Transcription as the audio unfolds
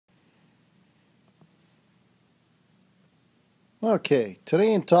Okay,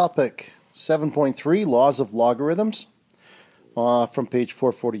 today in topic 7.3, Laws of Logarithms, from page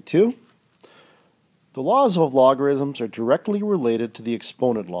 442. The laws of logarithms are directly related to the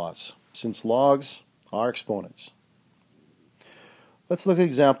exponent laws, since logs are exponents. Let's look at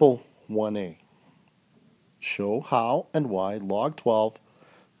example 1a. Show how and why log 12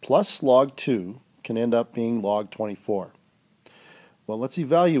 plus log 2 can end up being log 24. Well, let's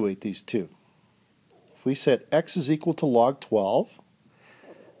evaluate these two. If we set x is equal to log 12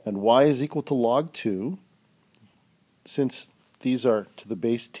 and y is equal to log 2, since these are to the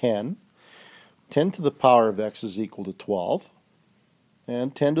base 10, 10 to the power of x is equal to 12,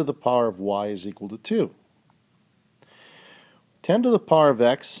 and 10 to the power of y is equal to 2. 10 to the power of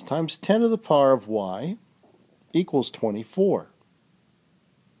x times 10 to the power of y equals 24.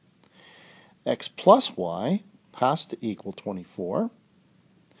 X plus y has to equal 24,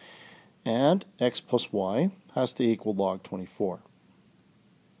 and x plus y has to equal log 24.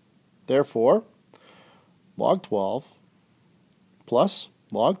 Therefore, log 12 plus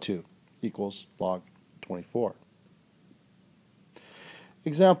log 2 equals log 24.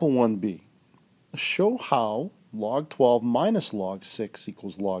 Example 1b. Show how log 12 minus log 6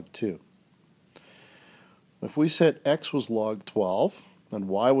 equals log 2. If we said x was log 12 and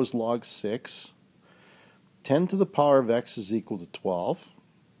y was log 6, 10 to the power of x is equal to 12,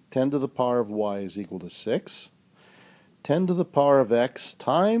 10 to the power of y is equal to 6, 10 to the power of x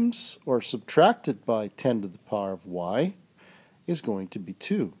times or subtracted by 10 to the power of y is going to be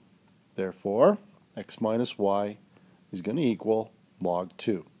 2. Therefore, x minus y is going to equal log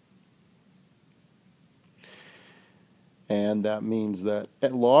 2. And that means that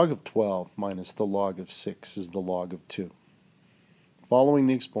log of 12 minus the log of 6 is the log of 2, following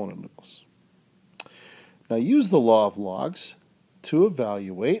the exponent rules. Now use the law of logs to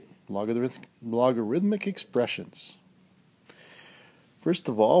evaluate logarithmic expressions. First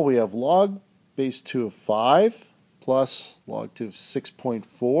of all, we have log base 2 of 5 plus log 2 of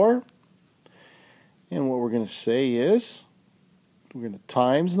 6.4. And what we're going to say is we're going to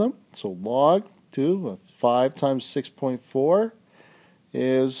times them. So log 2 of 5 times 6.4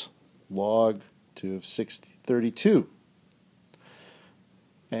 is log 2 of 32.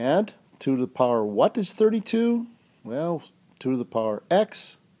 And 2 to the power what is 32? Well, 2 to the power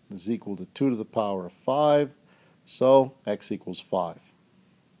x is equal to 2 to the power of 5, so x equals 5.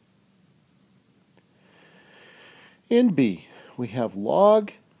 In B, we have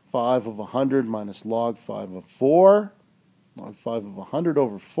log 5 of 100 minus log 5 of 4. Log 5 of 100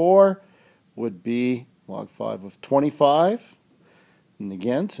 over 4 would be log 5 of 25. And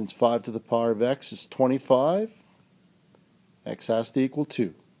again, since 5 to the power of x is 25, x has to equal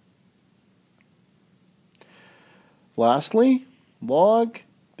 2. Lastly, log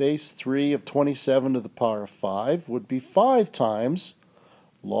base 3 of 27 to the power of 5 would be 5 times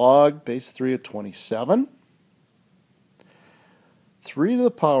log base 3 of 27. 3 to the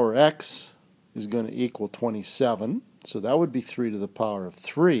power x is going to equal 27, so that would be 3 to the power of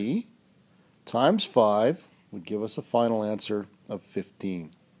 3 times 5 would give us a final answer of 15.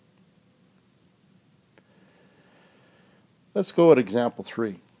 Let's go at example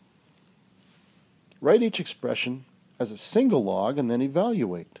 3. Write each expression as a single log and then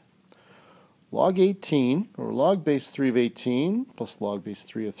evaluate. Log 18, or log base 3 of 18, plus log base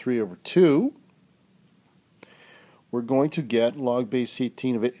 3 of 3 over 2. We're going to get log base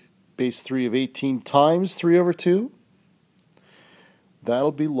 3 of 18 times 3 over 2.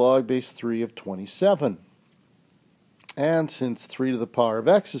 That'll be log base 3 of 27. And since 3 to the power of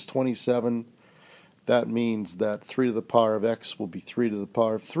x is 27, that means that 3 to the power of x will be 3 to the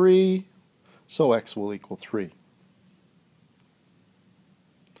power of 3, so x will equal 3.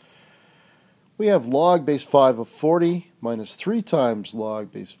 We have log base 5 of 40 minus 3 times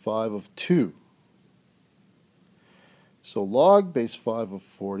log base 5 of 2. So log base 5 of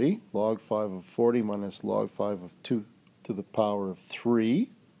 40, log 5 of 40 minus log 5 of 2 to the power of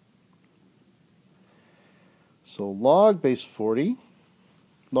 3. So log base 40,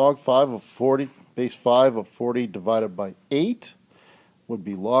 log 5 of 40, base 5 of 40 divided by 8 would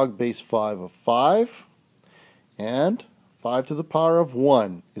be log base 5 of 5. And 5 to the power of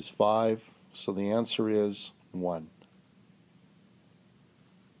 1 is 5, so the answer is 1.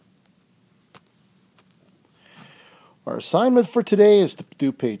 Our assignment for today is to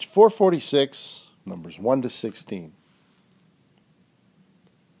do page 446, numbers 1 to 16.